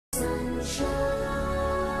Sunshine,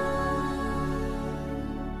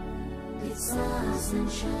 it's our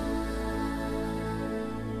sunshine.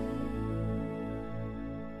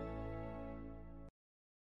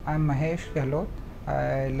 I'm Mahesh Gahlof.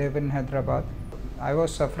 I live in Hyderabad. I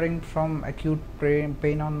was suffering from acute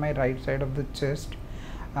pain on my right side of the chest.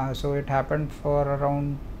 So it happened for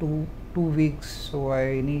around two weeks. So I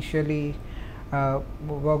initially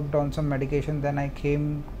worked on some medication. Then I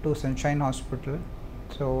came to Sunshine Hospital.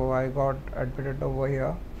 So I got admitted over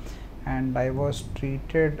here, and I was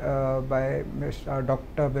treated by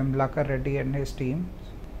Dr. Vimalakar Reddy and his team.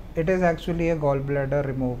 It is actually a gallbladder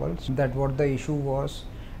removal. That what the issue was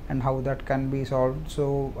and how that can be solved.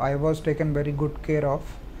 So I was taken very good care of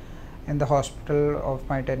in the hospital of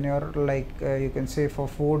my tenure. Like you can say, for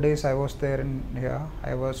 4 days I was there in here.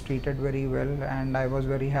 I was treated very well, and I was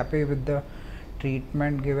very happy with the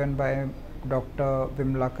treatment given by Dr.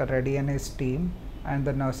 Vimalakar Reddy and his team, and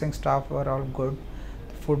the nursing staff were all good.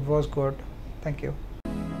 The food was good. Thank you.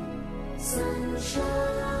 Sunshine,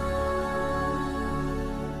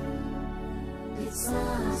 it's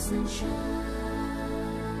our sunshine.